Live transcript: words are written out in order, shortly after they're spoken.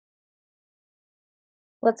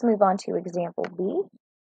Let's move on to example B.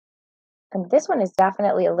 And this one is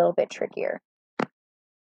definitely a little bit trickier.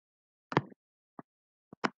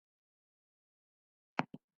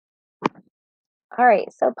 All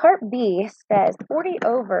right, so part B says 40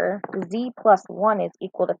 over z plus 1 is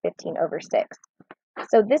equal to 15 over 6.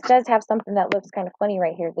 So this does have something that looks kind of funny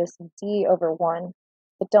right here, this z over 1.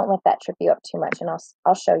 But don't let that trip you up too much, and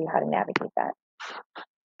I'll show you how to navigate that.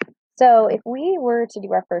 So if we were to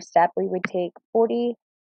do our first step, we would take 40,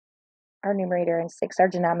 our numerator, and 6, our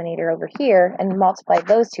denominator, over here, and multiply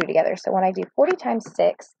those two together. So when I do 40 times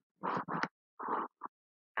 6,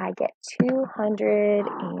 I get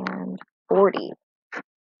 240.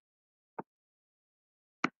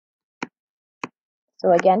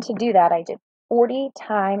 So again, to do that, I did 40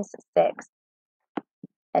 times 6.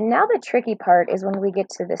 And now the tricky part is when we get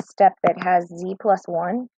to the step that has z plus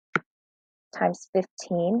 1 times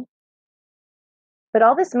 15. But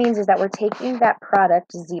all this means is that we're taking that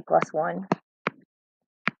product, z plus 1,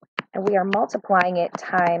 and we are multiplying it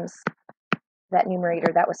times that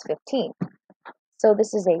numerator that was 15. So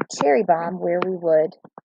this is a cherry bomb where we would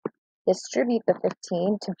distribute the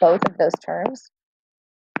 15 to both of those terms.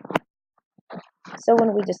 So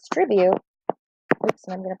when we distribute, oops,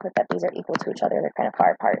 and I'm going to put that these are equal to each other, they're kind of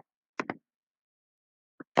far apart.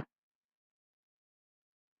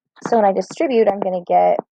 So when I distribute, I'm going to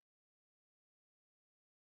get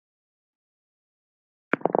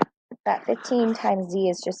that 15 times z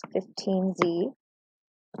is just 15z.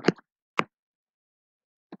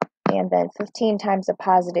 And then 15 times a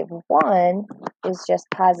positive 1 is just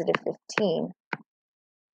positive 15.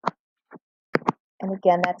 And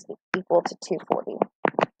again, that's equal to 240.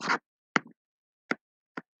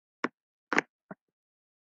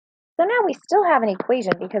 So now we still have an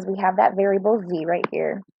equation because we have that variable z right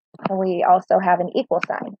here. And we also have an equal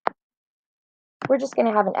sign. We're just going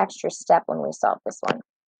to have an extra step when we solve this one.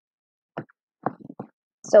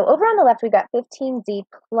 So over on the left, we've got 15z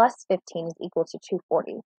plus 15 is equal to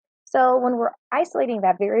 240. So when we're isolating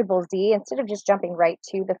that variable z, instead of just jumping right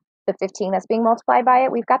to the 15 that's being multiplied by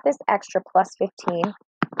it, we've got this extra plus 15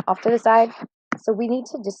 off to the side. So we need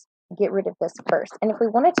to just get rid of this first. And if we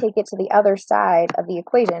want to take it to the other side of the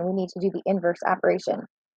equation, we need to do the inverse operation.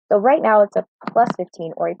 So right now it's a plus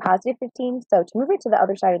 15 or a positive 15. So to move it to the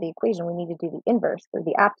other side of the equation, we need to do the inverse, or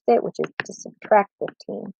the opposite, which is to subtract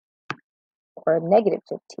 15, or a negative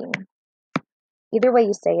 15. Either way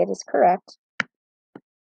you say it is correct.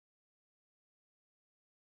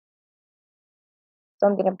 So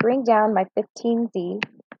I'm going to bring down my 15z.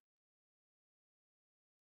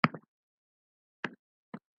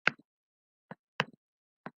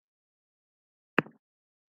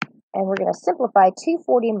 And we're going to simplify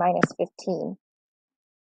 240 minus 15,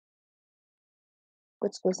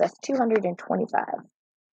 which gives us 225.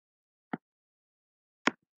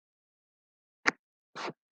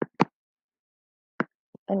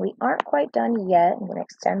 And we aren't quite done yet. I'm going to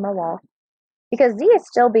extend my wall, because z is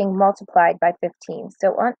still being multiplied by 15.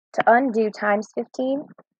 So to undo times 15,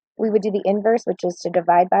 we would do the inverse, which is to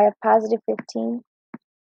divide by a positive 15.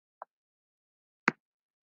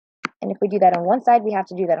 And if we do that on one side, we have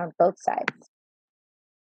to do that on both sides.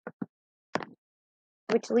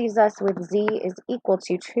 Which leaves us with z is equal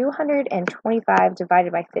to 225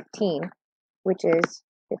 divided by 15, which is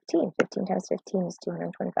 15. 15 times 15 is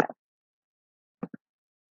 225.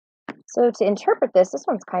 So to interpret this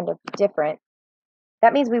one's kind of different.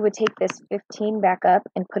 That means we would take this 15 back up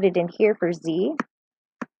and put it in here for z.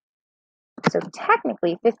 So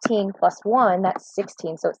technically 15 plus 1, that's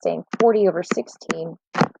 16. So it's saying 40 over 16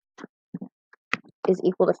 is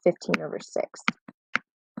equal to 15 over 6.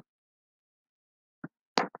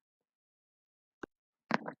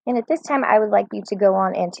 And at this time, I would like you to go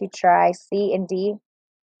on and to try C and D.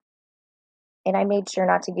 And I made sure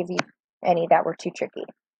not to give you any that were too tricky.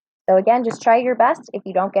 So again, just try your best. If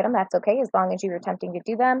you don't get them, that's okay, as long as you're attempting to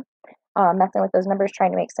do them, messing with those numbers,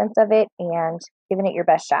 trying to make sense of it, and giving it your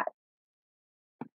best shot.